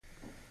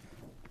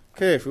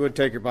Okay, if you would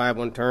take your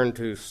Bible and turn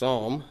to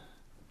Psalm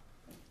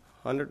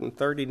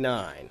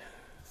 139.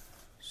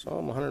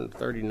 Psalm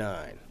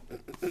 139.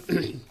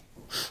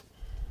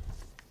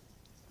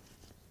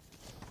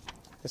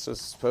 This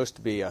is supposed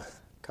to be a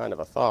kind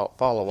of a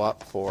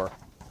follow-up for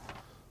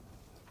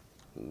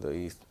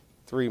the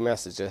three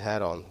messages I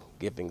had on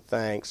giving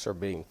thanks or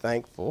being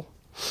thankful.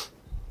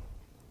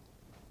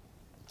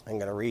 I'm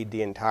going to read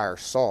the entire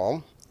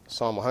psalm.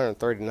 Psalm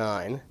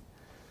 139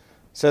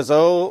 says,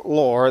 O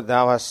Lord,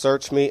 thou hast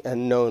searched me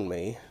and known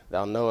me.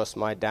 Thou knowest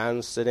my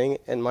down sitting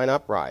and mine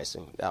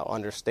uprising. Thou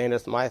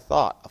understandest my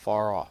thought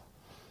afar off.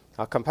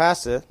 Thou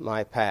compassest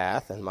my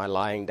path and my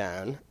lying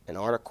down, and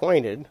art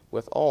acquainted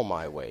with all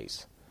my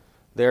ways.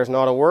 There is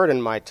not a word in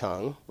my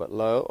tongue, but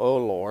lo, O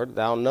Lord,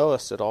 thou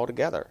knowest it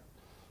altogether.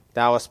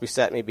 Thou hast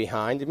beset me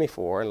behind and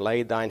before, and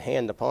laid thine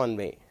hand upon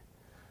me.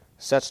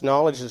 Such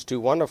knowledge is too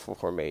wonderful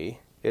for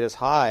me. It is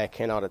high, I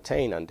cannot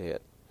attain unto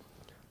it.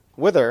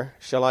 Whither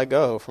shall I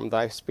go from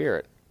thy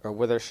spirit, or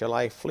whither shall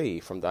I flee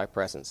from thy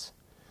presence?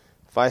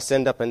 If I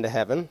ascend up into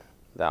heaven,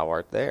 thou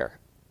art there.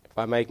 If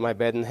I make my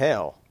bed in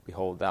hell,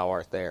 behold, thou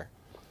art there.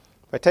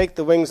 If I take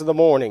the wings of the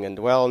morning, and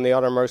dwell in the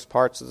uttermost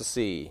parts of the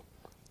sea,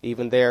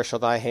 even there shall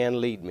thy hand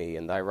lead me,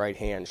 and thy right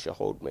hand shall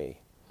hold me.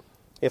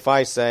 If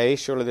I say,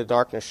 surely the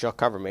darkness shall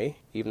cover me,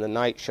 even the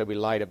night shall be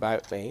light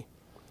about me.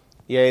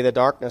 Yea, the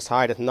darkness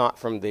hideth not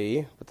from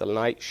thee, but the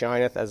night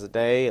shineth as the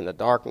day, and the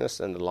darkness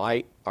and the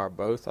light are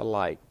both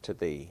alike to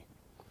thee.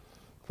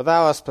 For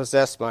thou hast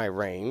possessed my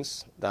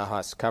reins, thou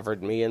hast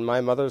covered me in my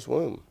mother's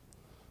womb.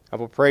 I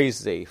will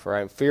praise thee, for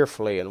I am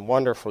fearfully and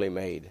wonderfully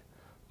made.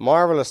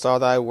 Marvelous are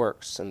thy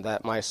works, and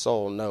that my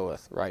soul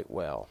knoweth right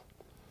well.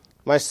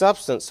 My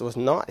substance was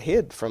not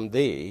hid from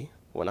thee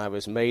when I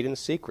was made in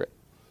secret,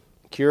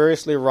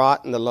 curiously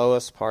wrought in the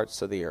lowest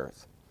parts of the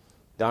earth.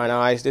 Thine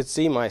eyes did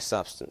see my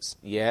substance,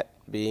 yet,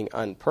 being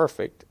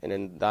unperfect, and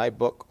in thy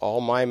book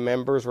all my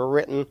members were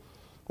written,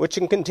 which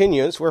in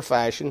continuance were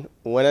fashioned,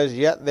 when as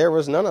yet there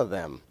was none of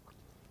them.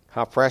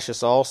 How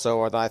precious also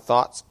are thy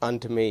thoughts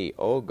unto me,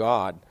 O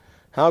God!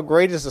 How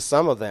great is the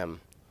sum of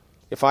them!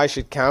 If I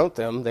should count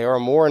them, they are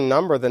more in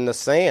number than the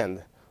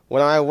sand.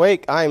 When I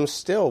awake, I am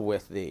still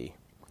with thee.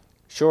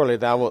 Surely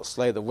thou wilt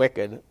slay the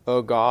wicked,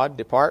 O God,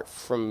 depart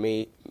from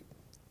me,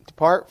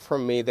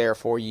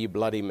 therefore, ye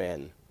bloody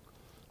men.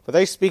 For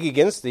they speak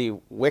against thee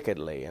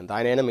wickedly, and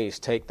thine enemies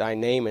take thy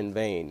name in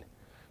vain.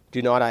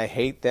 Do not I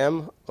hate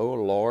them, O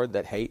Lord,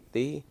 that hate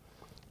thee?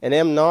 And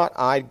am not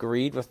I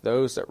grieved with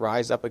those that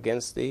rise up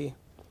against thee?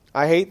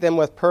 I hate them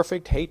with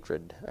perfect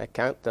hatred. I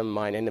count them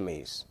mine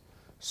enemies.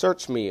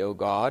 Search me, O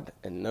God,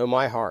 and know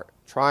my heart.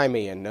 Try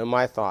me and know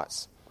my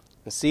thoughts,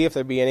 and see if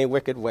there be any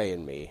wicked way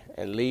in me,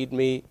 and lead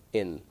me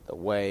in the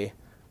way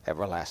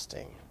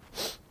everlasting.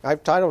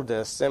 I've titled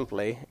this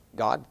simply,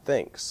 God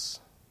Thinks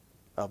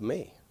of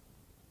Me.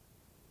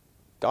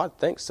 God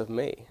thinks of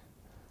me.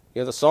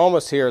 The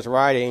psalmist here is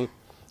writing,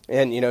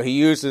 and, he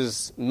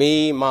uses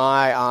me,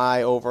 my,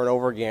 I over and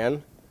over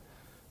again.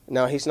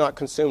 Now, he's not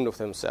consumed with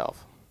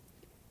himself.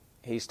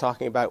 He's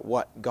talking about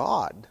what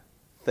God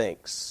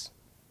thinks,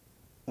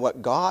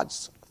 what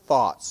God's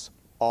thoughts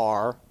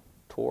are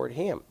toward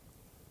him.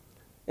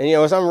 And,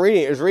 as I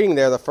was reading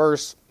there the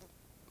first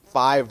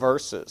 5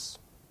 verses.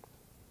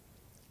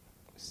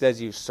 It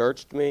says, you've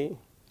searched me,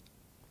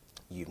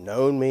 you've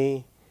known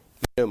me,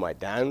 you know my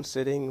down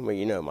sitting,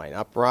 you know my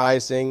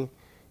uprising.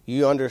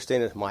 You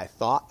understand my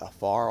thought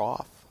afar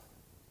off.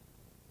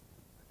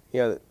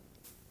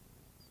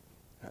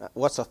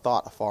 What's a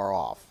thought afar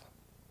off?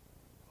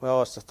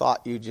 Well, it's a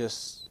thought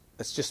it's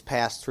just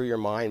passed through your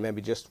mind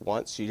maybe just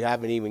once. You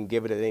haven't even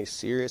given it any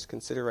serious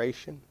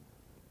consideration.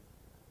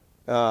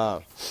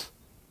 Not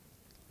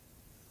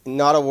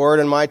a word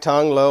in my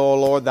tongue, lo, O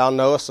Lord, thou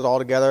knowest it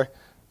altogether.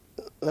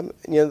 And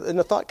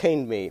the thought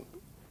came to me,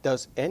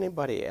 does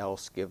anybody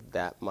else give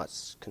that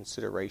much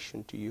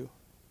consideration to you?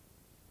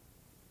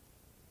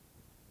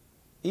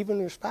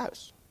 Even your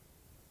spouse.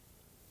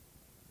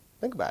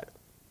 Think about it.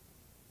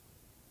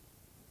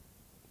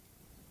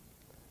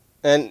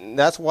 And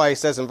that's why he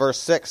says in verse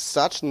 6,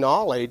 such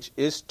knowledge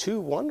is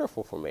too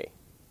wonderful for me.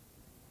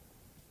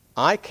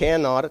 I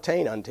cannot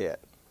attain unto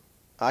it.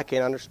 I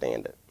can't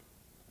understand it.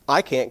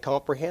 I can't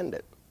comprehend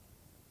it.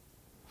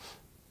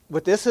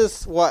 But this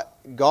is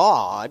what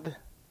God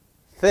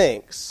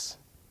thinks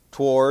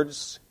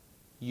towards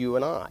you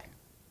and I.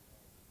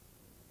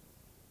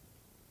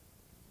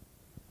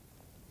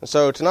 And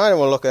so tonight I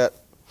want to look at,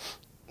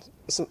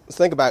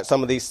 think about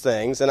some of these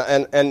things,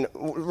 and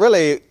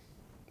really,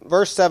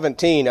 verse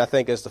 17 I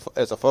think is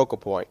a focal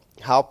point.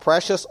 How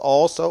precious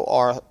also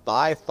are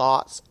thy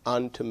thoughts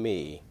unto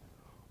me,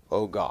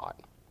 O God.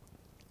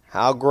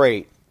 How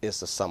great is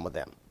the sum of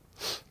them.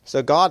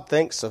 So God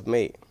thinks of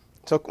me.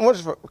 So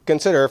let's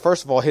consider,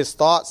 first of all, his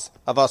thoughts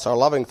of us are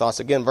loving thoughts.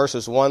 Again,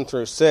 verses 1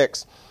 through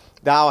 6.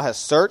 Thou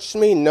hast searched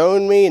me,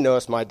 known me,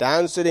 knowest my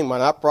down sitting,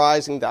 mine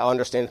uprising. Thou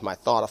understandest my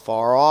thought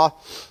afar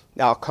off.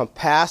 Thou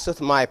compasseth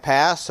my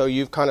path, so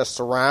you've kind of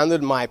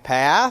surrounded my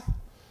path.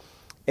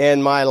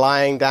 and my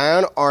lying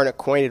down, art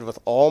acquainted with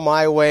all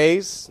my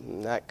ways.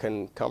 And that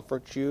can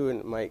comfort you, and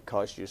it might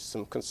cause you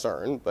some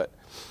concern, but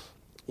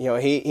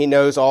he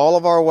knows all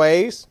of our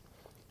ways.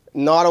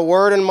 Not a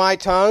word in my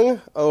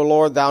tongue, O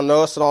Lord, thou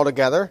knowest it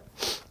altogether.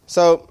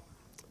 So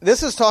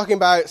this is talking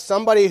about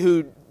somebody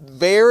who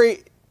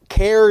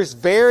cares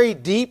very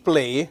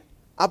deeply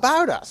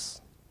about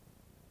us.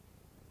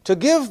 To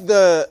give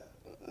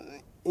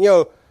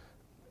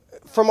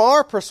from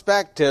our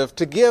perspective,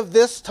 to give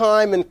this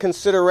time and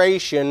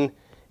consideration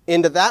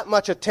into that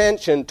much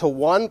attention to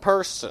one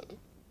person,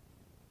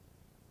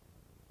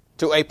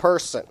 to a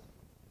person,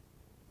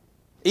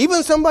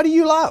 even somebody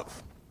you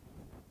love.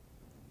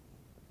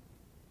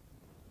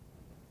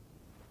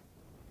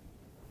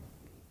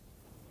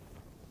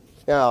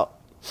 Now,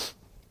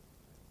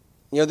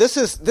 this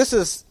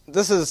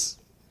is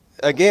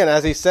again,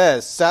 as he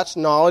says, such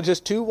knowledge is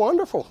too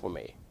wonderful for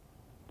me.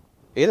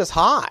 It is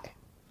high.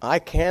 I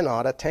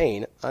cannot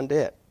attain unto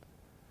it.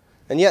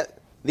 And yet,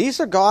 these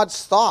are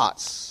God's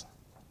thoughts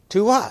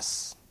to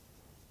us.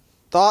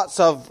 Thoughts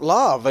of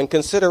love and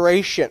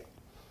consideration.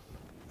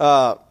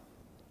 In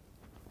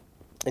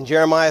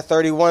Jeremiah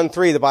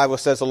 31:3, the Bible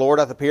says, the Lord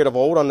hath appeared of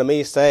old unto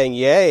me, saying,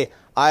 Yea,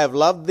 I have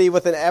loved thee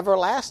with an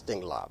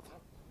everlasting love.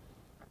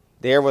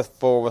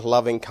 Therefore with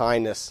loving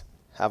kindness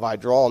have I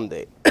drawn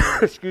thee.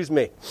 Excuse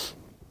me.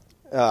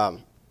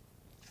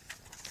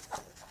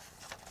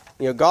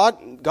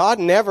 God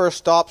never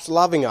stops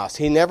loving us.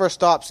 He never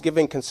stops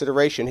giving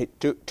consideration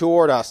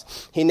toward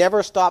us. He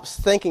never stops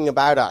thinking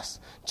about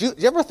us. Do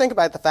you ever think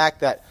about the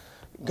fact that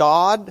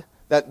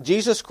that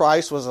Jesus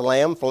Christ was a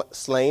lamb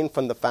slain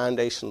from the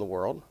foundation of the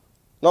world?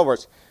 In other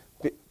words,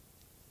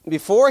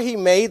 before he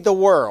made the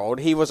world,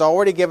 he was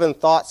already given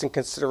thoughts and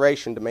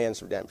consideration to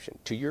man's redemption,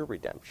 to your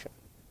redemption.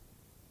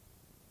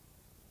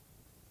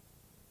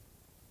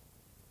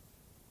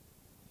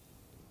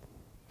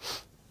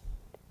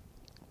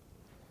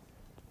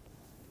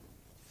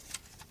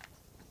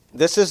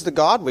 This is the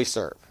God we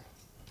serve.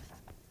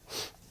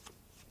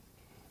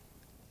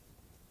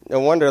 No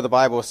wonder the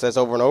Bible says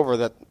over and over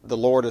that the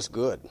Lord is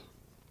good.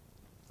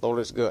 The Lord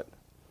is good.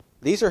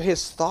 These are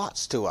his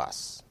thoughts to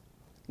us.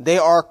 They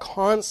are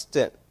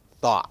constant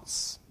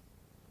thoughts.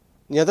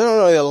 They're not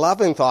only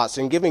loving thoughts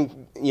and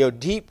giving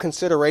deep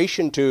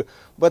consideration to,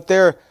 but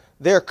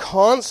they're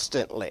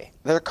constant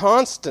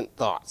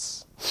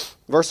thoughts.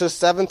 Verses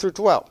 7 through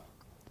 12.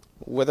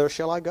 Whither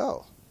shall I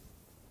go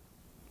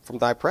from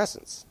thy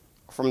presence?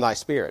 From thy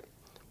spirit?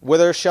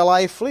 Whither shall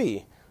I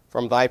flee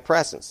from thy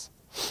presence?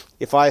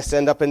 If I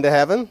ascend up into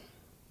heaven,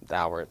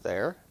 thou art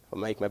there. If I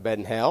make my bed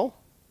in hell,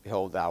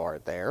 behold, thou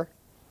art there.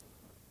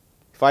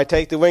 If I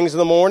take the wings of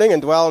the morning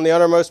and dwell in the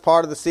uttermost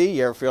part of the sea,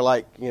 you ever feel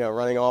like,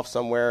 running off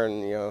somewhere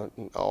and,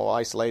 all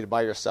isolated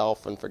by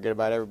yourself and forget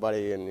about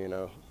everybody and,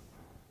 you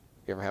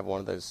ever have one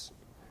of those,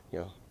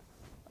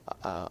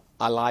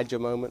 Elijah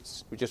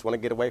moments? We just want to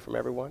get away from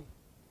everyone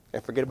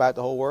and forget about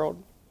the whole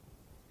world?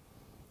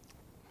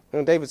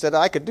 David said,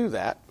 I could do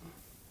that,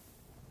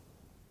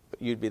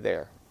 but you'd be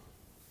there.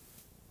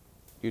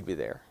 You'd be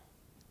there.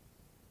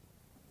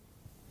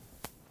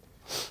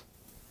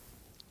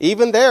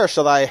 Even there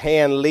shall thy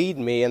hand lead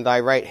me, and thy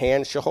right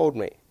hand shall hold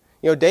me.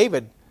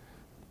 David,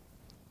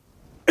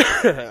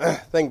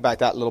 think about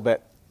that a little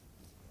bit.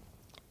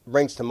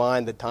 Brings to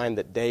mind the time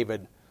that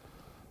David,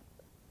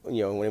 when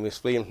he was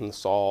fleeing from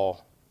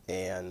Saul,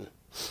 and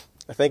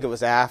I think it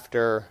was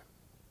after,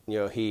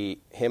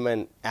 him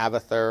and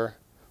Abiathar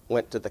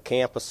went to the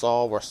camp of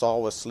Saul where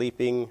Saul was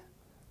sleeping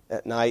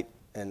at night,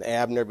 and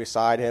Abner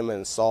beside him,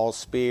 and Saul's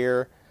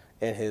spear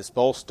and his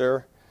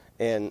bolster,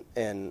 and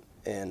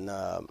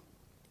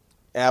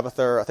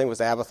Abiathar, I think it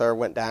was Abiathar,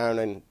 went down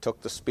and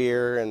took the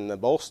spear and the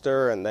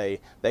bolster, and they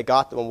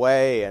got them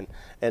away, and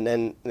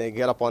then they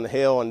get up on the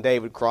hill, and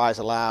David cries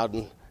aloud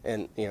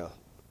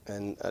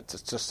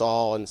to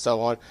Saul and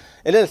so on.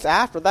 And then it's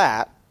after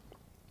that,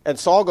 and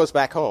Saul goes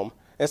back home.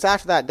 And it's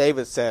after that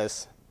David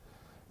says,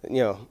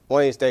 one of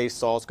these days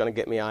Saul's going to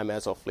get me. I may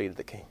as well flee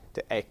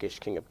to Achish,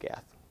 king of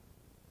Gath.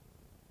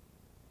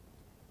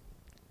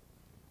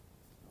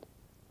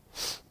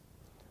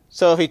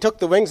 So if he took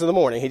the wings of the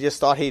morning, he just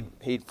thought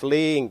he'd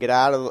flee and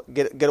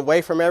get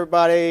away from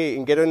everybody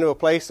and get into a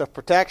place of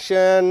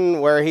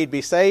protection where he'd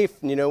be safe.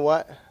 And you know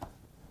what?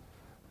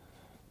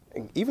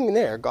 Even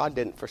there, God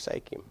didn't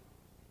forsake him.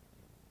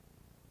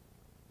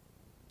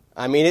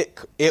 I mean,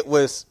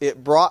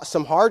 it brought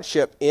some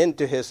hardship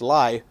into his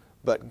life,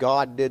 but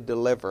God did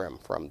deliver him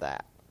from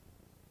that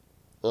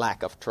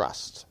lack of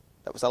trust.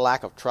 That was a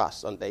lack of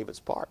trust on David's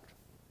part.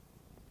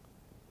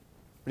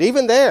 But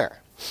even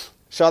there,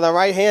 shall thy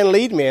right hand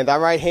lead me, and thy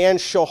right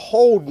hand shall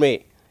hold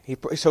me.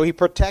 So he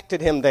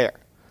protected him there.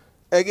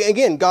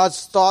 Again,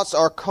 God's thoughts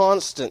are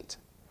constant.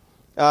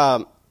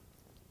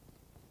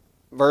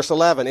 Verse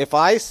 11, if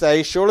I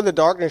say, surely the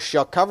darkness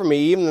shall cover me,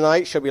 even the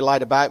night shall be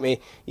light about me.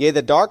 Yea,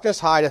 the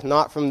darkness hideth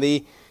not from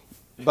thee,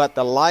 but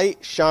the light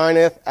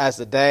shineth as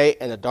the day,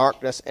 and the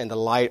darkness and the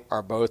light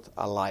are both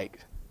alike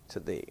to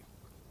thee.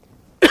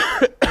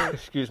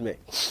 Excuse me.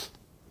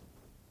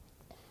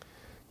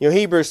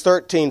 Hebrews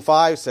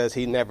 13:5 says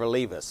he'd never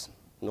leave us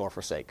nor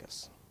forsake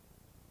us.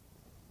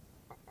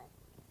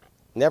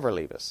 Never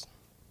leave us.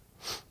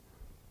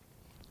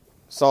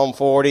 Psalm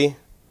 40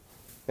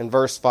 in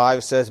verse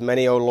 5 says,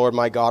 Many, O Lord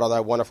my God, are thy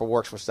wonderful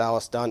works which thou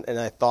hast done, and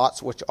thy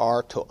thoughts which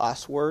are to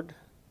usward.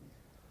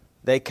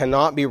 They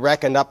cannot be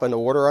reckoned up in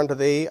order unto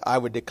thee. I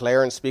would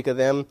declare and speak of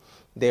them.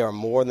 They are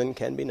more than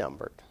can be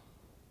numbered.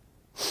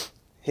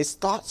 His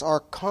thoughts are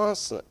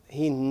constant.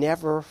 He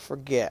never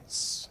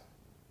forgets.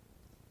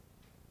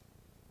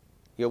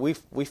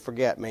 We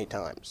forget many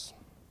times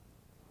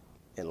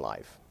in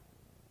life.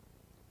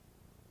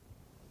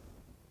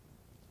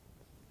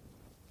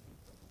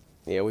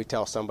 We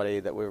tell somebody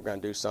that we were going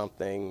to do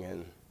something,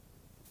 and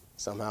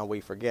somehow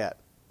we forget,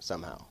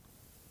 somehow.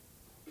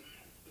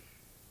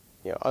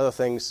 Other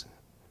things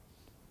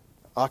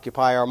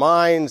occupy our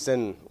minds,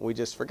 and we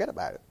just forget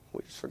about it.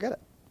 We just forget it.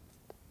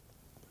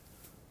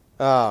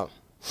 The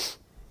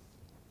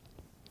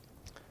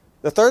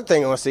third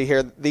thing I want to see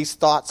here, these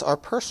thoughts are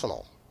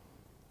personal.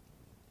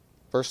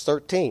 Verse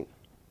 13.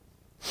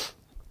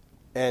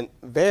 And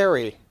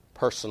very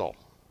personal.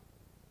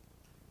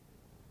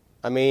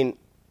 I mean,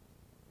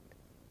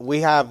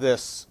 we have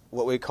this,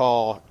 what we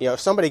call, if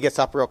somebody gets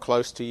up real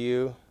close to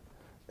you,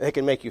 they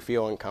can make you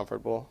feel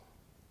uncomfortable.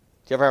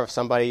 Do you ever have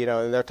somebody,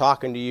 and they're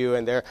talking to you,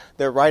 and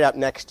they're right up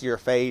next to your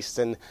face,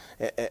 and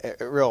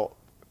real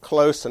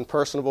close and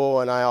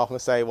personable, and I often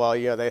say, well,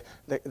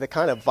 they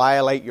kind of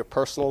violate your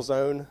personal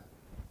zone.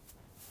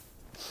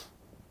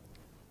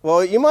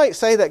 Well, you might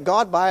say that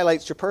God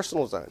violates your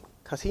personal zone,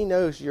 because He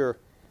knows your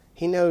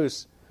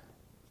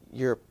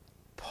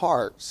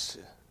parts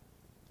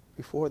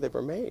before they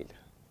were made.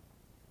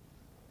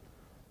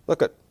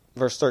 Look at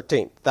verse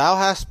 13. Thou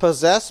hast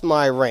possessed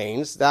my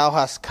reins. Thou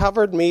hast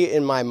covered me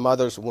in my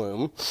mother's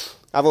womb.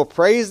 I will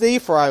praise thee,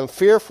 for I am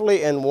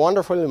fearfully and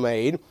wonderfully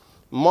made.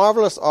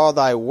 Marvelous are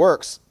thy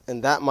works,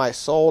 and that my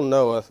soul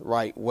knoweth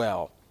right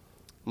well.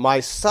 My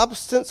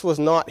substance was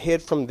not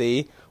hid from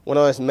thee, when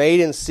I was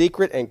made in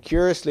secret and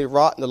curiously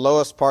wrought in the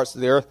lowest parts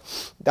of the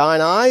earth. Thine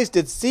eyes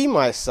did see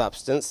my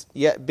substance,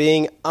 yet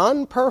being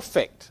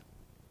unperfect.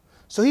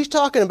 So he's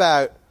talking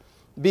about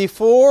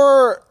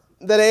before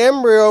that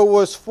embryo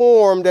was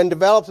formed and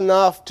developed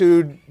enough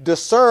to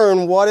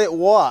discern what it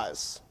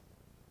was.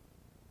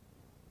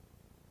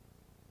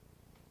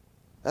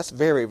 That's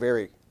very,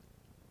 very...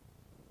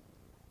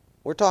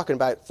 We're talking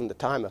about from the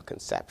time of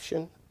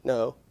conception?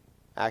 No.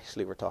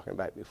 Actually, we're talking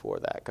about before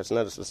that, because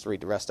notice, let's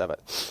read the rest of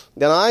it.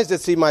 Thine eyes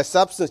did see my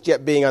substance,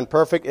 yet being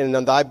unperfect, and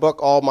in thy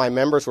book all my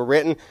members were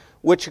written,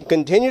 which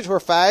continued were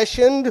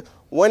fashioned,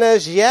 when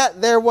as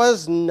yet there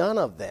was none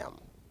of them.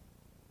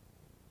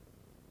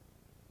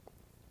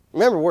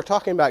 Remember, we're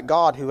talking about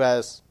God who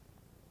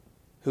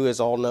is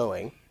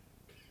all-knowing,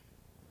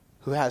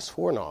 who has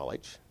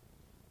foreknowledge.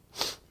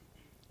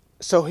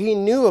 So He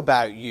knew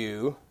about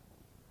you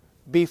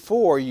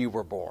before you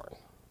were born.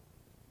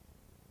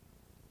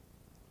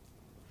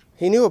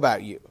 He knew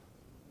about you.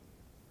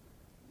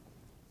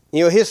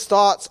 His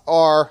thoughts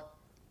are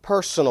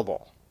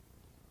personal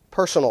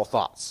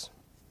thoughts.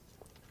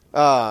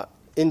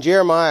 In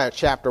Jeremiah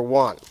chapter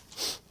 1,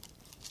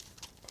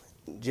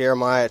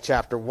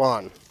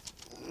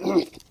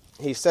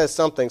 he says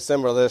something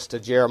similar to this to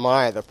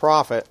Jeremiah the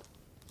prophet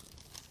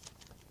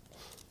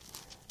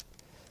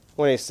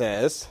when he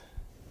says,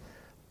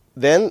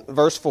 then,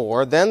 verse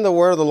 4, Then the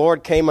word of the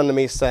Lord came unto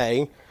me,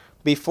 saying,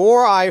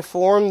 Before I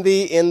formed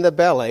thee in the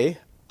belly,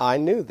 I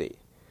knew thee.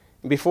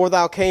 And before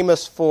thou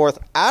camest forth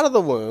out of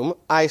the womb,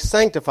 I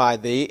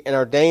sanctified thee and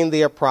ordained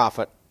thee a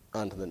prophet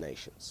unto the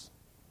nations.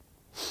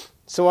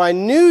 So I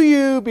knew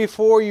you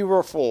before you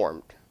were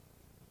formed.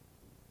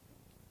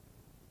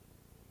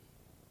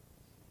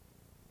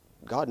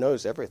 God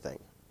knows everything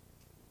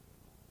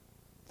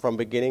from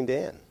beginning to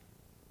end.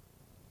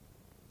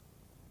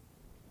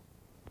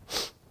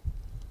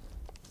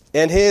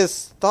 And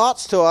His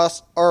thoughts to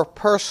us are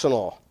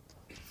personal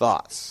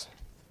thoughts.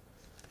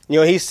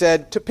 He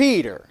said to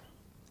Peter,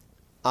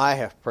 I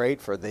have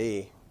prayed for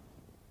thee.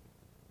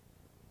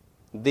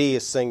 Thee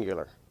is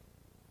singular.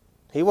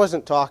 He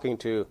wasn't talking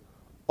to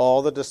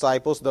all the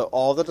disciples.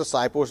 All the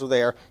disciples were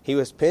there. He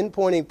was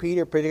pinpointing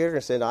Peter,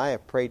 and said, I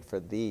have prayed for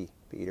thee,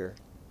 Peter.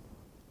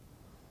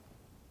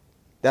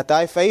 That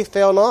thy faith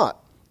fail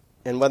not,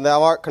 and when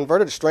thou art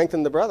converted,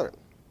 strengthen the brethren.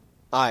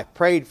 I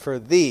prayed for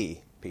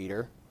thee,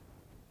 Peter.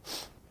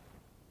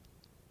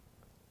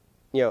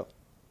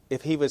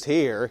 If he was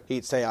here,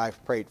 he'd say,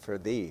 I've prayed for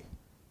thee,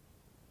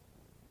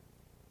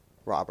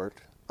 Robert.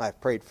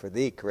 I've prayed for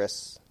thee,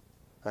 Chris.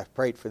 I've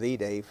prayed for thee,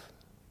 Dave.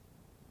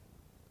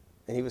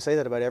 And he would say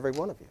that about every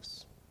one of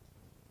us.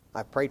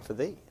 I've prayed for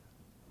thee.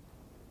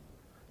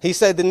 He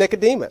said to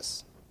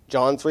Nicodemus,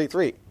 John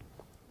 3:3,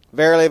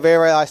 Verily,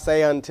 verily, I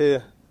say unto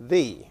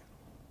thee,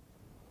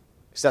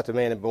 except a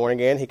man is born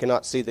again, he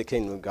cannot see the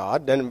kingdom of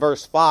God. Then in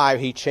verse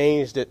 5, he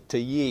changed it to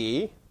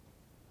ye,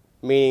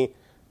 meaning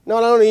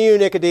not only you,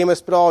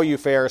 Nicodemus, but all you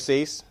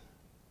Pharisees.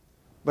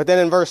 But then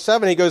in verse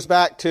 7, he goes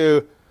back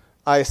to,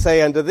 I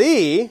say unto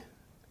thee,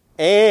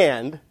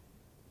 and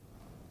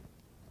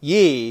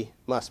ye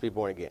must be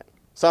born again.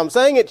 So I'm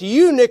saying it to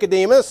you,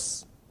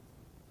 Nicodemus,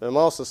 but I'm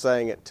also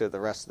saying it to the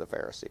rest of the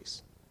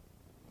Pharisees.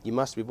 You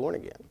must be born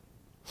again.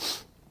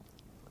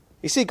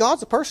 You see,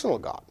 God's a personal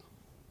God.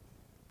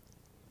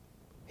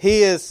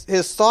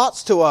 His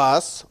thoughts to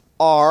us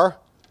are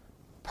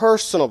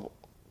personal.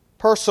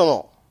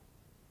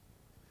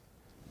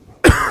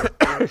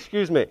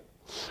 Excuse me.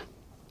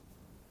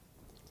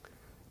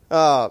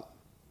 God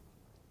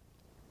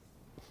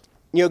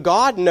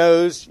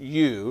knows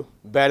you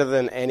better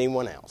than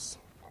anyone else.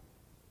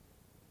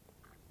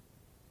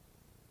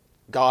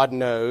 God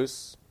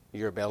knows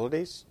your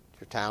abilities,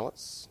 your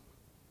talents,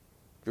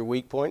 your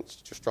weak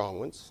points, your strong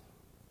ones.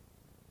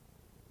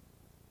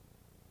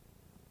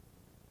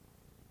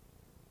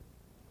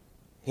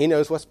 He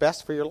knows what's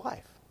best for your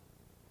life.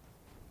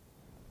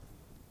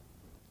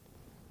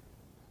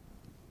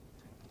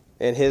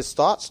 And his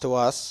thoughts to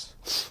us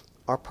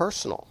are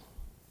personal.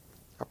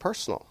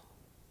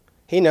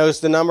 He knows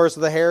the numbers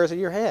of the hairs of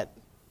your head.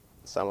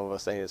 Some of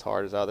us ain't as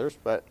hard as others,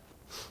 but,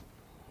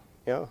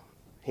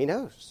 he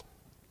knows.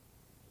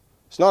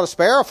 It's not a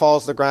sparrow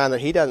falls to the ground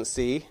that he doesn't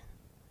see.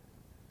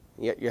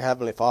 Yet your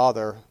heavenly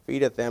Father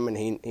feedeth them, and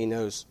he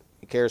knows,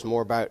 he cares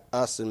more about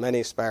us than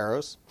many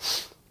sparrows.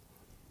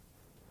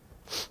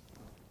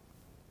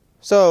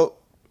 So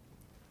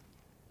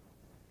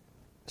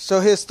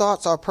his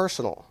thoughts are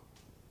personal.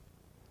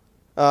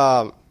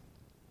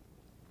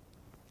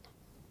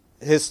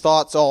 His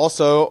thoughts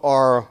also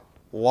are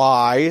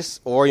wise,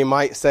 or you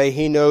might say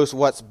he knows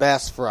what's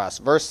best for us.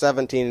 Verse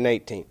 17 and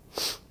 18.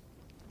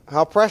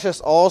 How precious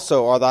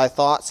also are thy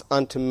thoughts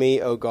unto me,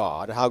 O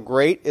God. How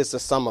great is the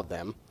sum of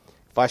them.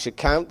 If I should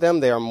count them,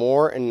 they are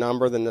more in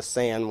number than the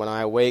sand. When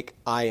I awake,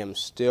 I am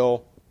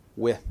still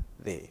with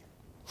thee.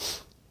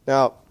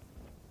 Now,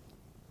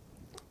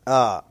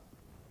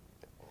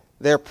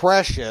 they're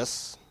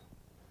precious,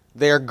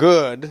 they're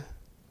good,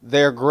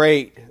 they're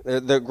great.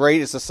 The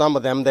great is the sum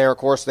of them. Of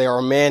course, they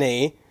are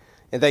many,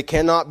 and they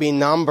cannot be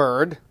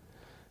numbered.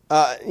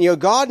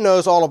 God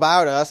knows all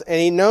about us,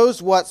 and he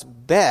knows what's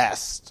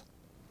best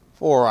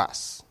for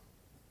us.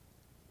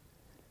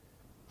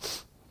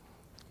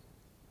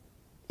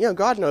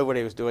 God knew what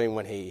he was doing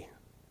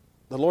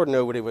the Lord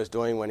knew what he was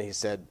doing when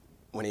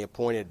he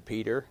appointed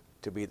Peter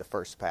to be the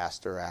first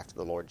pastor after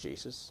the Lord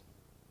Jesus.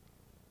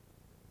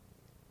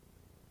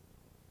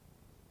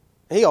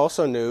 He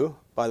also knew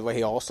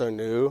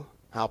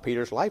how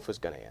Peter's life was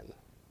going to end.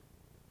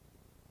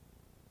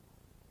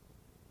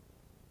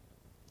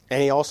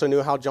 And he also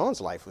knew how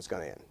John's life was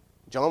going to end.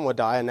 John would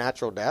die a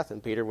natural death,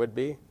 and Peter would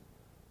be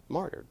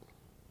martyred.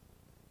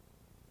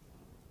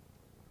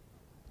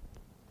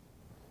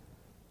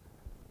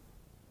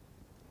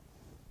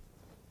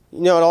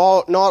 Not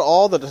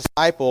all the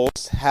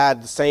disciples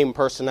had the same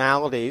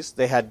personalities.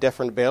 They had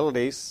different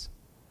abilities.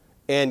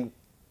 And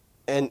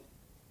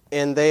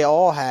they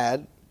all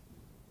had,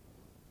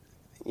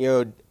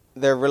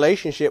 their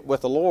relationship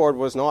with the Lord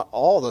was not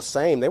all the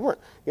same. They weren't,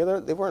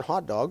 they weren't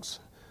hot dogs.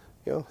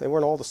 They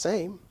weren't all the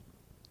same.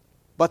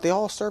 But they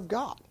all served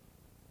God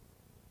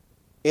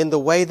in the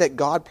way that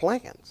God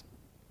planned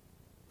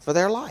for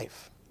their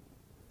life.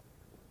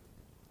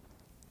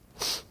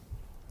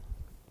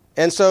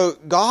 And so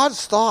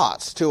God's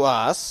thoughts to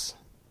us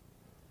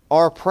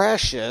are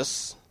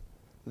precious.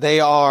 They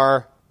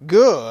are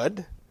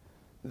good.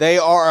 They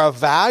are of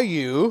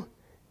value.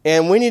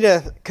 And we need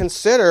to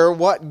consider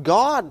what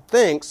God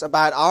thinks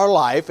about our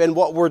life and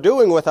what we're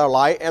doing with our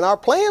life and our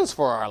plans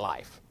for our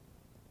life.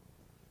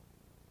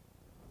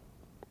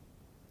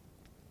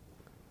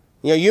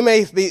 You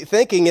may be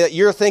thinking that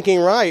you're thinking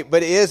right,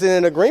 but it is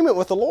in agreement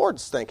with the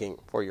Lord's thinking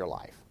for your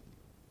life.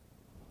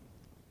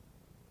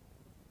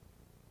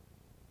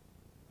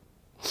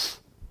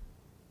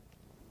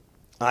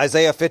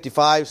 Isaiah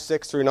 55,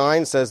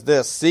 6-9 says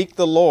this, seek ye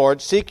the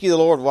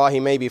Lord while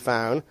he may be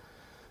found.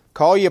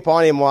 Call ye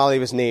upon him while he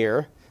was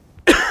near.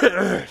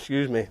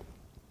 Excuse me.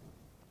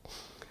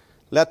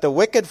 Let the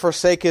wicked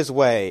forsake his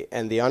way,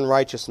 and the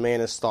unrighteous man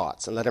his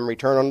thoughts, and let him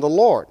return unto the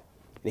Lord.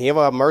 And he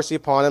will have mercy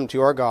upon him to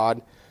our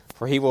God,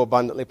 for he will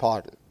abundantly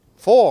pardon.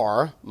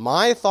 For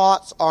my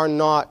thoughts are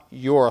not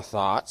your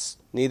thoughts,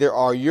 neither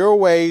are your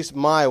ways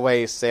my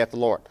ways, saith the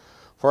Lord.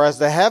 For as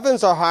the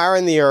heavens are higher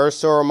than the earth,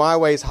 so are my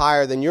ways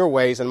higher than your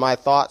ways, and my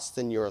thoughts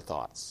than your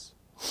thoughts.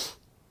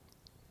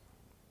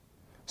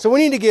 So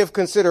we need to give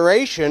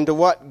consideration to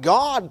what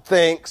God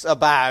thinks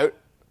about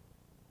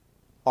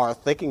our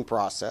thinking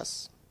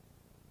process,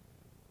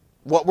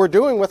 what we're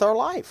doing with our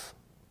life.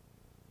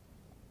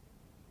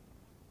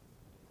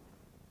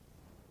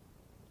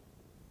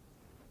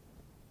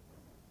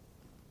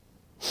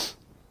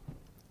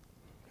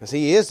 Because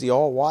he is the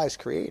all-wise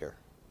creator.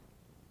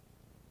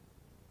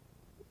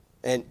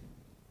 And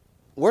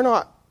we're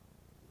all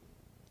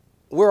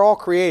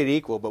created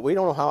equal, but we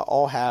don't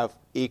all have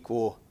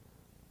equal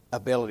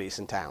abilities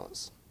and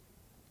talents.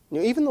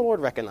 Even the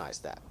Lord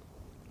recognized that.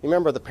 You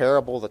remember the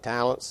parable of the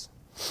talents?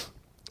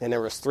 And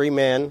there was 3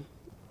 men,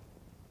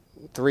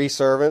 3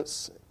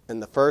 servants, and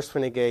the first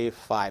one he gave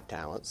 5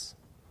 talents.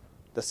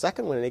 The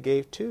second one he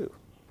gave 2.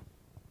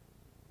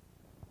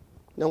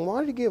 Now, why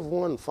did he give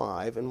one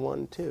 5 and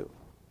one 2?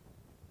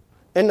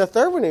 And the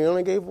third one, he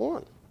only gave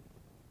 1.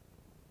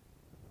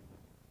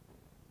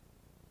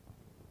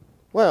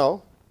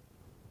 Well,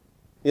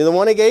 the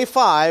one he gave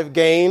 5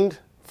 gained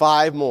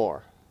 5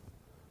 more.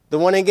 The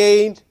one he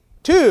gave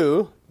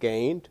 2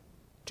 gained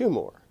 2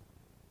 more.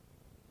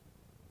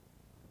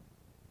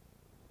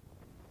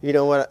 You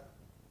know what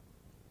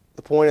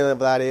the point of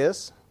that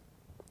is?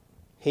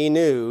 He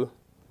knew,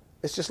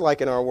 it's just like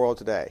in our world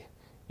today.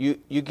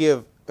 You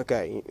give,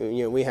 okay,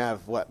 we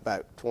have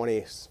about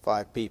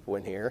 25 people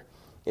in here,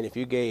 and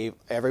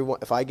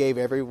if I gave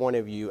every one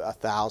of you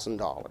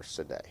 $1,000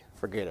 today,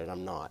 forget it,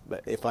 I'm not,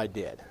 but if I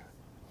did,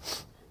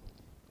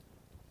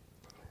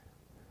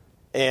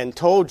 and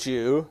told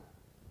you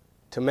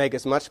to make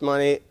as much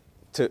money,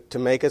 to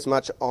make as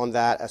much on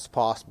that as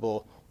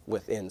possible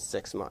within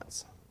 6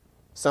 months.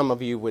 Some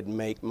of you would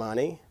make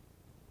money,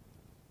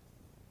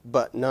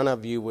 but none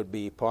of you would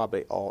be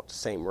probably all at the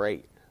same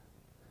rate.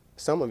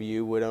 Some of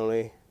you would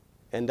only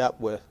end up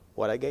with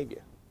what I gave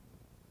you.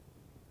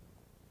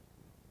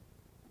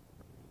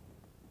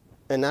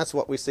 And that's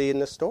what we see in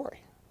this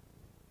story.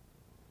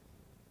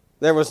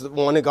 There was the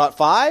one who got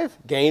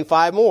 5, gained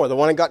 5 more. The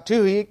one who got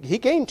 2, he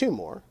gained 2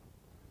 more.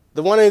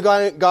 The one who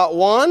got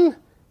 1,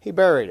 he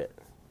buried it.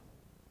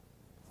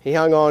 He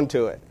hung on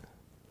to it.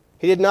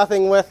 He did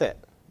nothing with it.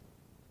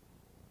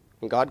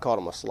 And God called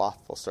him a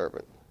slothful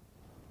servant.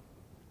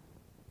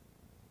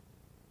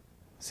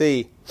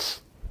 See,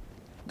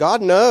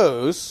 God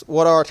knows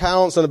what our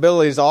talents and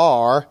abilities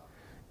are,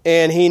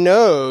 and He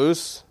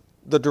knows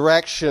the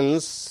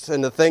directions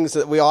and the things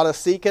that we ought to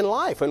seek in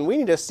life, and we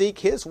need to seek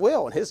His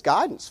will and His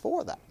guidance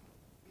for that.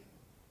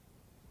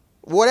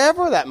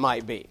 Whatever that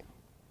might be.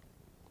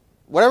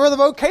 Whatever the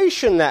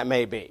vocation that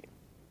may be.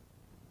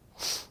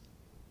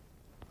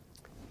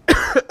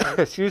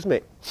 Excuse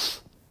me.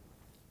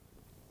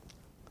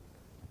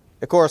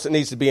 Of course, it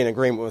needs to be in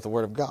agreement with the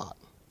Word of God.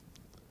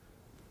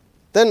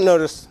 Then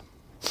notice,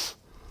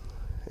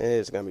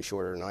 it's going to be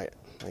shorter tonight.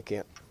 I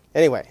can't.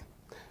 Anyway,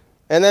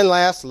 and then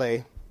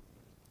lastly,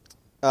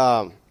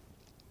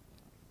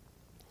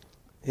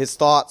 his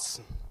thoughts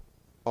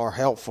are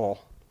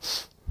helpful,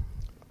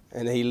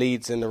 and he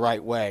leads in the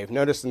right way.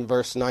 Notice in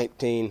verse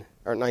 19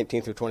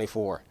 through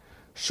 24.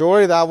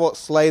 Surely thou wilt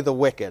slay the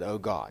wicked, O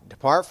God.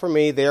 Depart from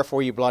me,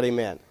 therefore, you bloody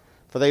men.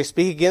 For they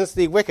speak against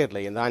thee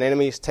wickedly, and thine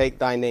enemies take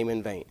thy name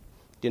in vain.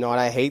 Do not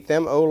I hate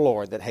them, O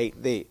Lord, that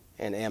hate thee?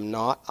 And am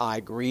not I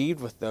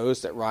grieved with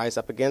those that rise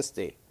up against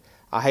thee?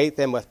 I hate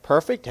them with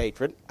perfect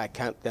hatred. I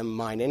count them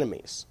mine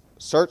enemies.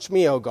 Search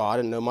me, O God,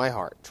 and know my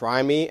heart.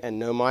 Try me and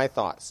know my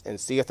thoughts, and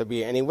see if there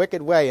be any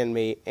wicked way in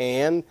me,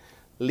 and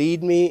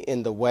lead me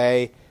in the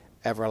way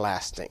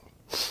everlasting.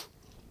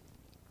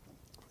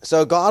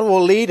 So God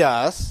will lead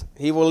us.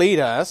 He will lead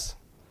us.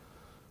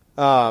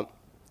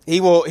 He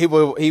will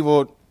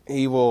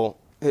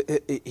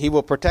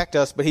protect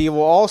us, but He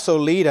will also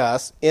lead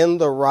us in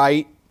the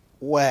right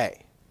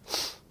way.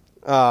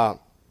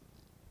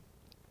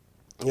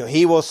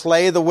 He will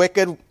slay the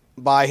wicked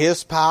by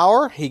His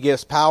power. He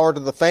gives power to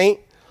the faint.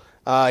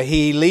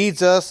 He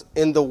leads us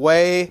in the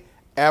way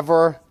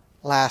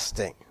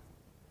everlasting.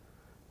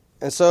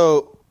 And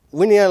so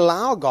we need to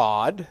allow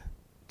God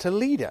to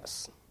lead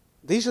us.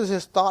 These are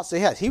His thoughts He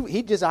has.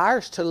 He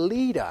desires to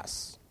lead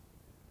us.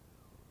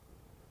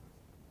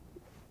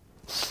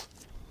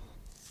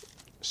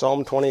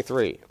 Psalm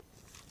 23.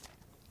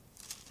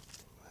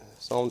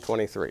 Psalm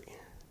 23.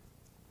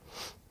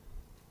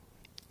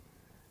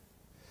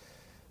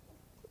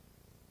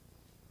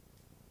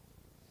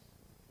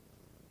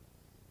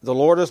 The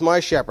Lord is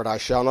my shepherd, I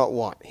shall not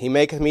want. He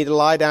maketh me to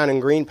lie down in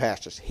green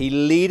pastures. He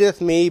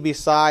leadeth me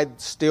beside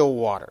still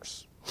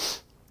waters.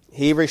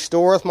 He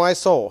restoreth my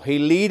soul. He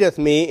leadeth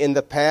me in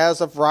the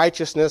paths of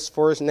righteousness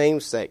for His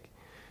name's sake.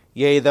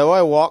 Yea, though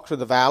I walk through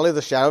the valley of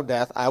the shadow of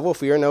death, I will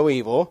fear no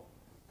evil,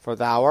 for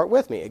thou art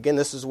with me. Again,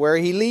 this is where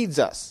He leads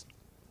us.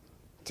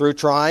 Through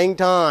trying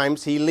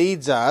times, He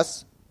leads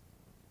us,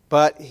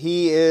 but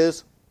He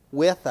is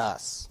with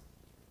us.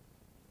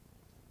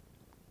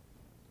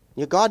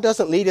 God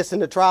doesn't lead us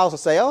into trials and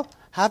say, oh,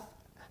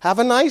 have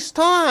a nice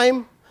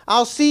time.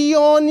 I'll see you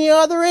on the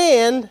other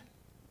end.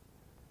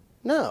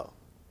 No.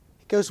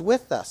 He goes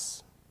with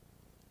us.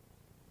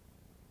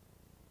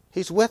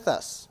 He's with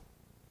us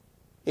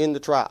in the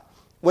trial.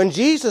 When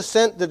Jesus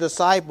sent the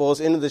disciples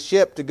into the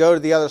ship to go to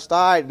the other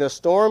side and a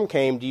storm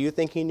came, do you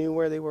think He knew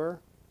where they were?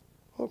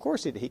 Well, of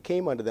course He did. He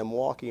came unto them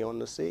walking on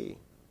the sea.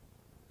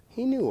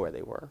 He knew where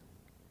they were.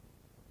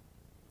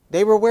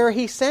 They were where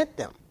He sent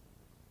them.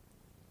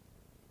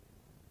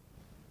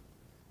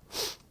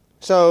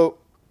 So,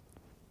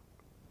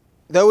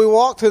 though we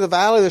walk through the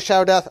valley of the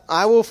shadow of death,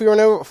 I will fear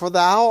no evil, for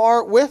thou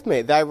art with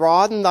me. Thy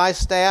rod and thy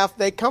staff,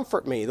 they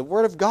comfort me. The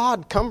word of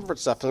God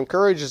comforts us and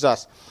encourages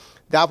us.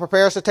 Thou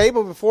preparest a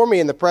table before me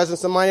in the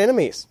presence of mine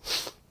enemies.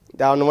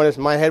 Thou anointest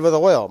my head with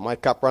oil, my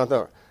cup runneth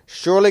over.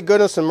 Surely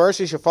goodness and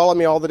mercy shall follow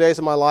me all the days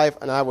of my life,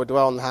 and I will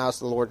dwell in the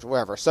house of the Lord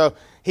forever. So,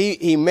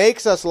 he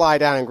makes us lie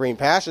down in green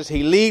pastures.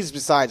 He leads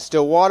beside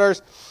still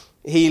waters.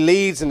 He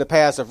leads in the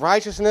paths of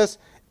righteousness.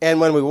 And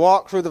when we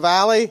walk through the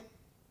valley,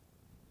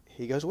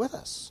 he goes with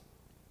us.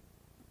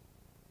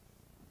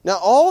 Now,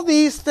 all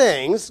these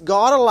things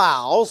God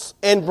allows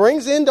and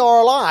brings into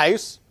our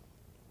lives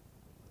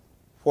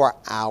for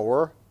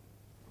our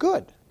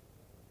good.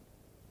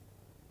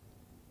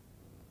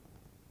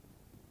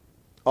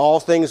 All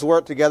things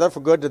work together for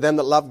good to them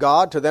that love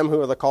God, to them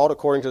who are the called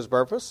according to his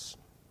purpose.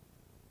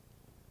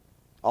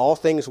 All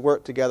things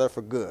work together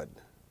for good.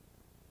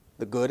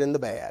 The good and the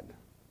bad.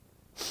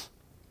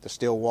 The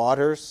still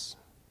waters,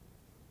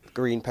 the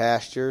green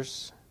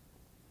pastures,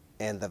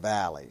 and the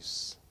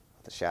valleys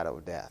of the shadow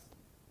of death.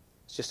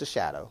 It's just a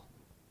shadow.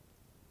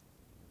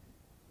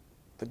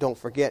 But don't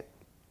forget,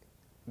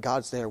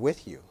 God's there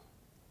with you.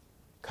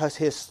 Because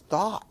his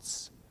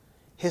thoughts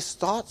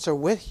are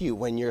with you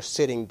when you're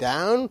sitting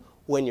down,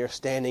 when you're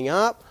standing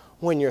up,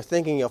 when you're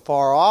thinking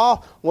afar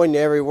off, when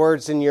every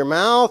word's in your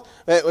mouth.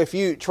 If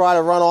you try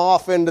to run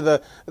off into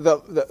the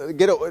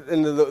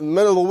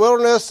middle of the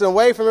wilderness and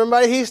away from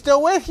everybody, he's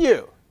still with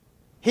you.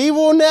 He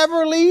will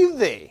never leave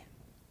thee.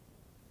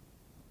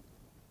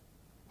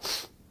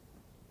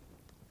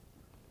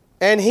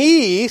 And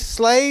he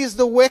slays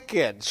the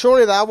wicked.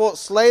 Surely thou wilt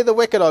slay the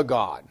wicked, O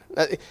God.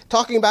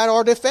 Talking about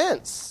our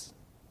defense.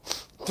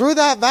 Through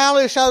that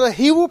valley of shadow,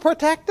 he will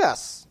protect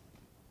us.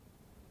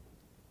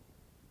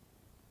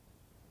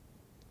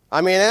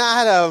 I mean,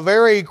 I had a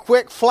very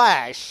quick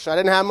flash. I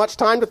didn't have much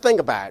time to think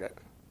about it.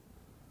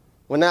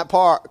 When that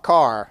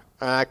car,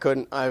 I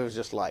was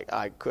just like,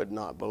 I could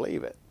not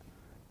believe it.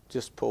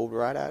 Just pulled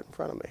right out in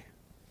front of me.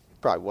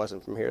 Probably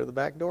wasn't from here to the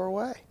back door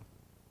away.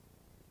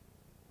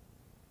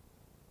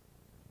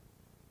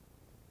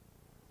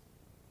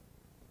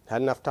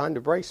 Had enough time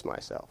to brace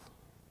myself.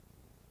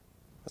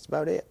 That's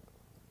about it.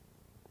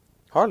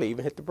 Hardly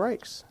even hit the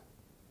brakes.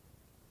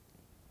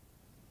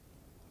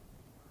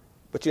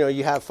 But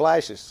you have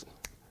flashes.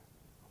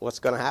 What's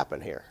going to happen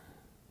here?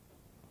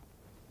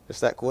 Just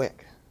that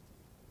quick.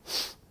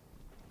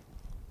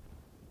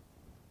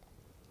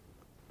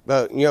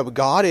 But,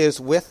 God is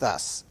with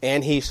us,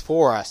 and he's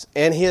for us,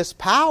 and his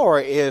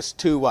power is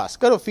to us.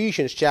 Go to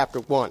Ephesians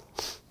chapter 1.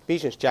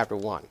 Ephesians chapter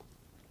 1.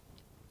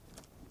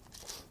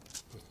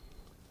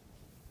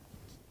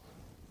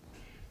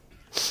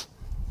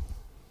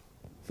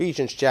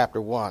 Ephesians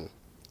chapter 1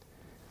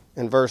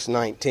 and verse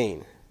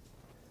 19.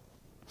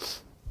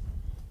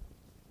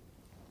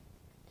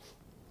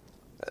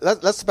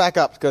 Let's back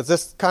up because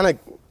this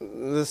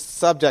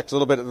subject's a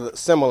little bit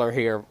similar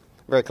here,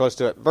 very close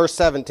to it. Verse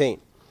 17.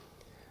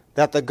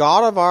 That the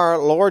God of our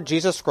Lord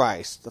Jesus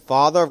Christ, the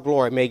Father of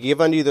glory, may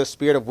give unto you the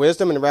spirit of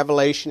wisdom and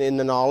revelation in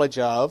the knowledge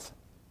of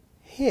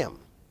him.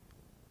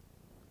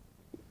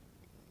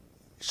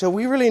 So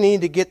we really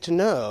need to get to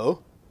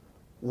know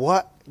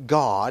what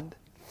God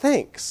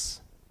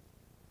thinks,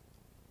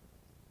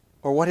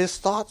 or what his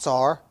thoughts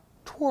are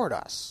toward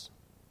us,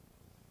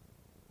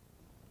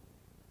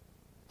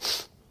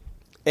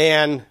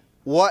 and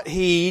what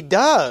he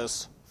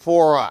does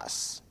for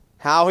us,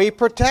 how he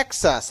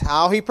protects us,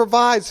 how he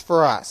provides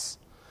for us,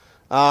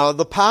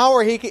 the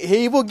power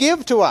he will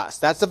give to us,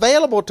 that's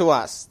available to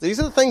us. These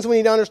are the things we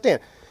need to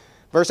understand.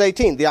 Verse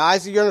 18, the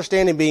eyes of your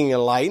understanding being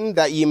enlightened,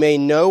 that ye may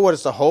know what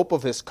is the hope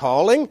of his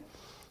calling,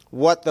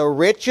 what the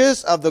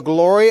riches of the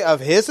glory of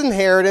his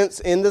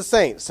inheritance in the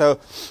saints. So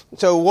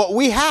what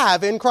we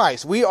have in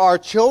Christ, we are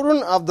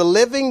children of the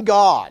living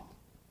God.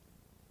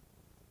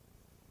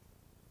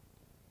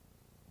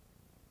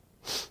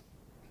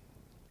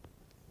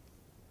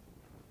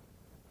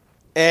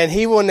 And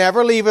he will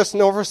never leave us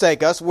nor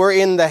forsake us. We're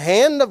in the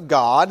hand of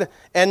God,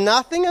 and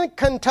nothing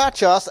can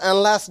touch us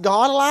unless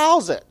God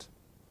allows it.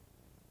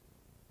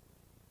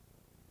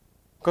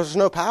 Because there's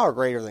no power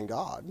greater than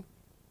God.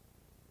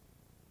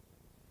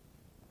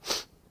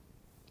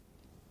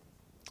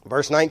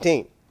 Verse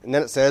 19, and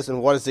then it says,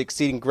 and what is the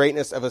exceeding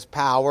greatness of his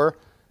power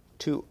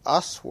to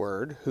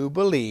usward who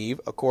believe,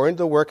 according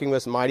to the working of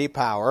his mighty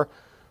power,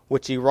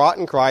 which he wrought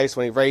in Christ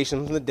when he raised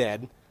him from the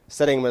dead,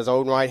 setting him at his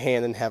own right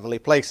hand in heavenly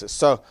places.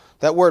 So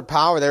that word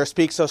power there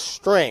speaks of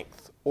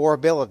strength or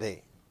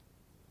ability.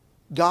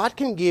 God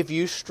can give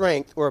you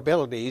strength or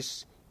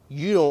abilities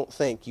you don't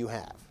think you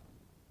have.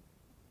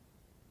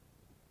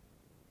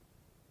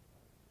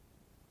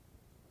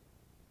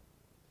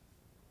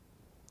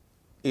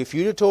 If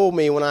you'd have told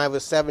me when I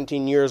was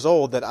 17 years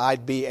old that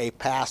I'd be a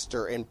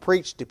pastor and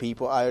preach to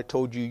people, I would have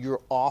told you,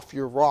 you're off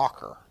your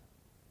rocker.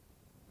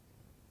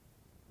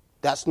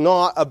 That's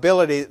not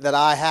ability that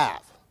I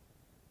have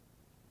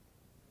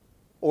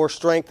or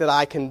strength that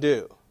I can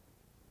do.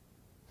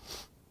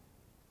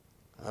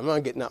 I'm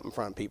not getting up in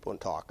front of people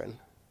and talking.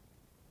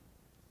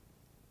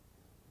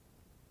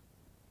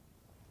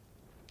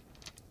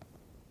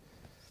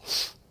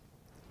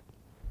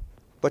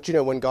 But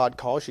when God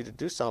calls you to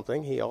do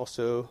something, he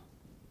also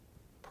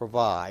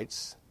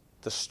provides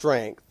the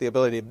strength, the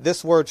ability.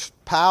 This word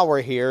power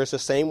here is the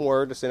same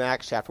word that's in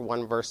Acts chapter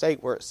 1 verse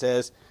 8 where it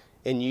says,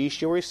 and ye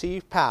shall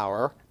receive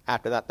power.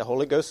 After that the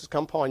Holy Ghost has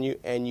come upon you,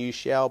 and you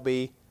shall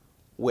be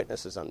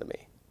witnesses unto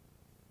me.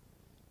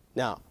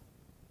 Now,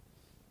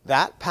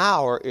 that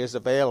power is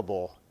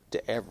available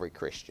to every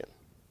Christian.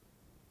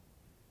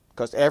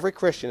 Because every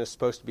Christian is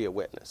supposed to be a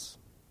witness.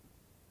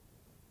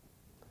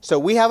 So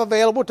we have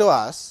available to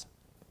us,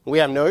 we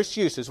have no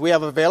excuses, we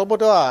have available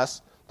to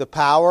us the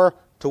power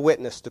to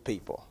witness to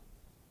people.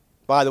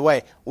 By the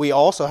way, we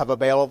also have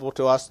available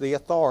to us the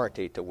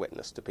authority to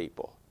witness to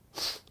people.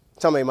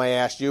 Somebody may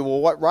ask you,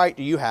 well, what right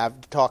do you have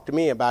to talk to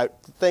me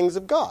about the things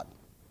of God?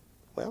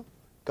 Well,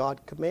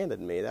 God commanded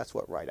me. That's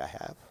what right I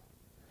have.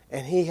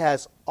 And He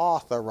has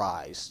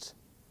authorized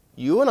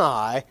you and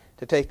I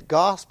to take the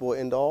gospel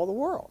into all the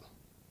world.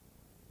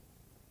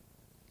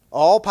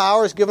 All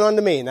power is given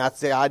unto me, and that's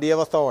the idea of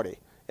authority.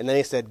 And then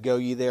He said, go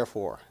ye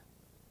therefore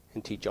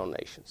and teach all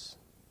nations.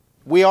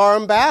 We are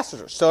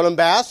ambassadors. So an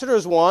ambassador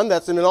is one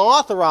that's been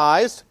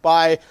authorized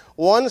by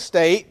one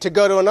state to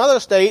go to another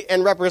state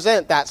and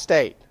represent that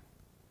state.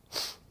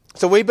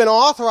 So we've been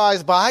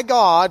authorized by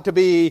God to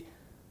be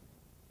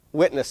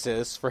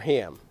witnesses for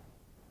Him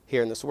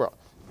here in this world.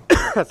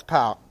 That's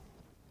power.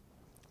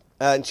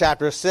 In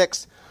chapter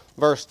 6,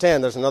 verse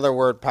 10, there's another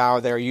word, power,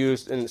 there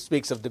used, and it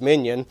speaks of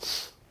dominion.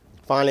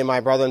 Finally, my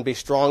brethren, be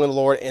strong in the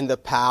Lord in the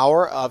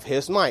power of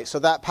His might. So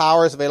that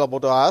power is available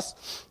to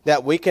us,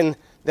 that we can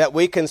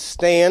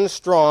stand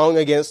strong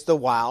against the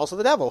wiles of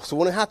the devil. So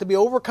we don't have to be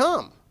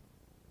overcome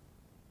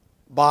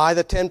by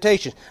the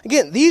temptation.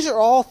 Again, these are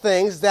all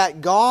things that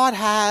God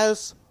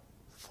has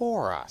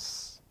for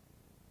us.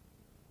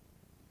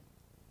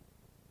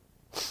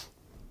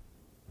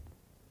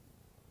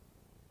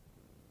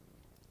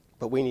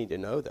 But we need to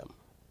know them.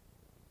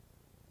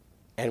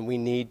 And we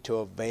need to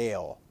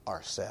avail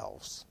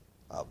ourselves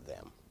of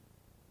them.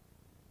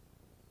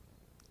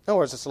 In other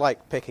words, it's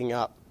like picking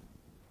up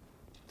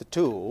the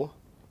tool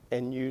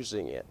and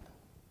using it.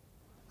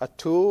 A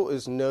tool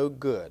is no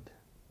good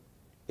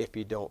if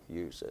you don't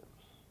use it.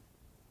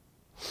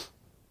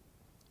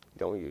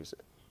 Don't use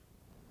it.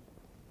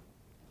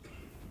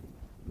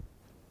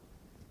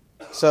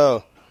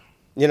 So,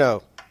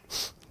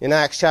 in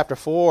Acts chapter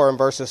 4 and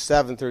verses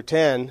 7 through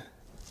 10,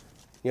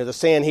 the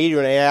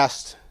Sanhedrin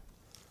asked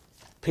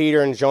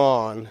Peter and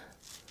John,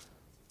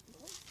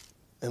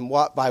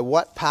 by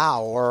what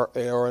power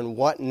or in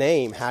what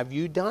name have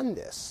you done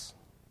this?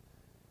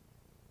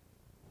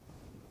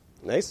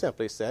 And they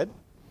simply said,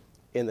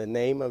 in the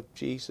name of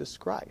Jesus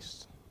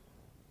Christ.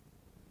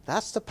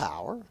 That's the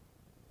power.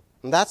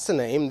 And that's the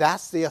name.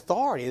 That's the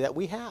authority that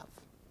we have.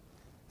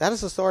 That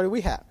is the authority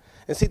we have.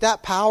 And see,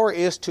 that power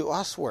is to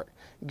usward.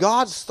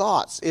 God's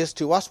thoughts is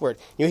to usward.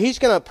 He's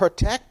going to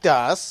protect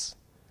us,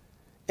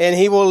 and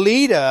He will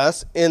lead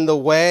us in the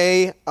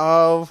way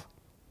of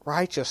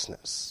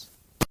righteousness.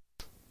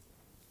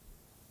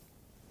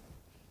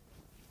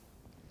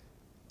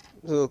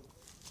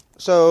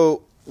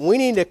 So we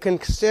need to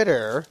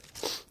consider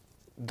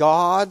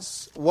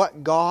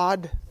what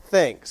God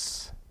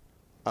thinks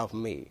of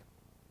me.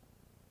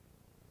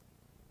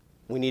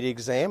 We need to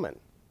examine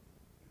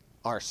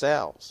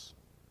ourselves,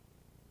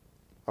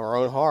 our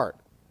own heart,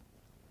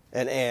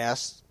 and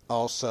ask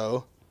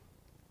also,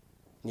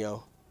 we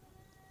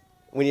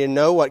need to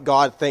know what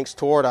God thinks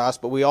toward us,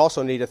 but we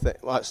also need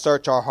to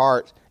search our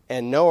heart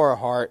and know our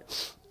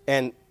heart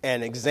and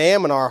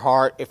examine our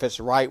heart if it's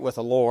right with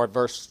the Lord.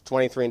 Verse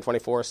 23 and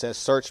 24 says,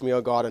 search me,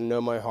 O God, and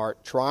know my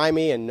heart. Try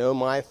me and know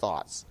my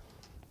thoughts.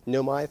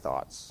 Know my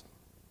thoughts.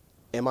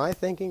 Am I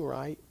thinking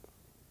right?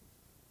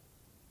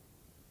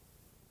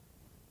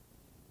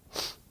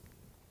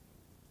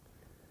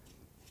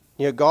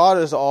 God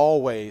is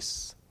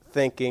always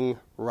thinking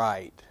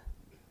right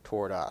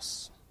toward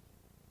us.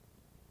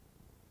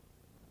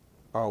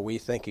 Are we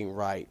thinking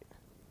right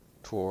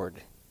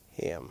toward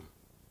Him?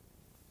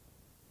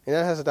 And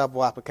that has a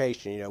double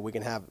application. We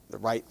can have the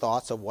right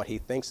thoughts of what He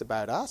thinks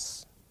about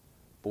us,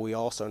 but we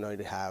also need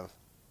to have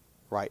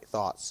right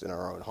thoughts in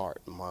our own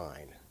heart and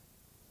mind.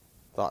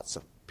 Thoughts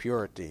of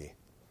purity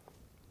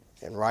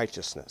and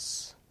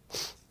righteousness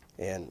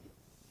and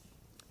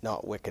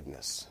not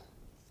wickedness.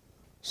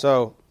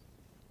 So,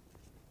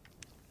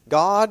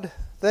 God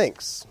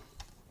thinks.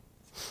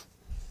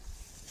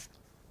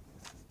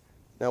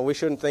 Now, we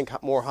shouldn't think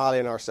more highly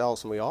in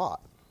ourselves than we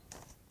ought.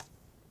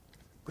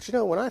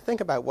 But when I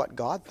think about what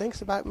God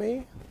thinks about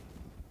me,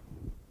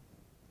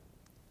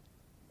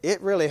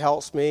 it really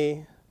helps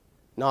me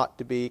not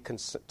to be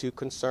too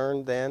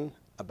concerned then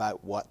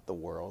about what the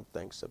world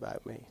thinks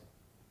about me.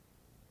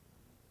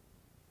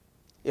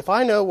 If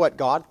I know what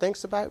God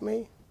thinks about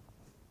me,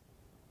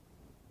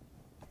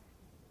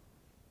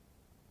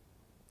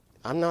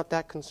 I'm not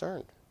that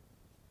concerned.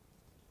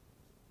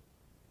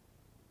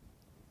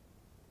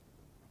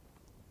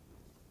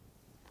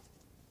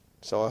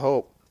 So I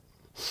hope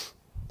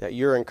that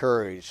you're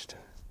encouraged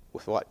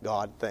with what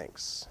God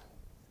thinks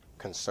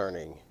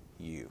concerning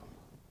you.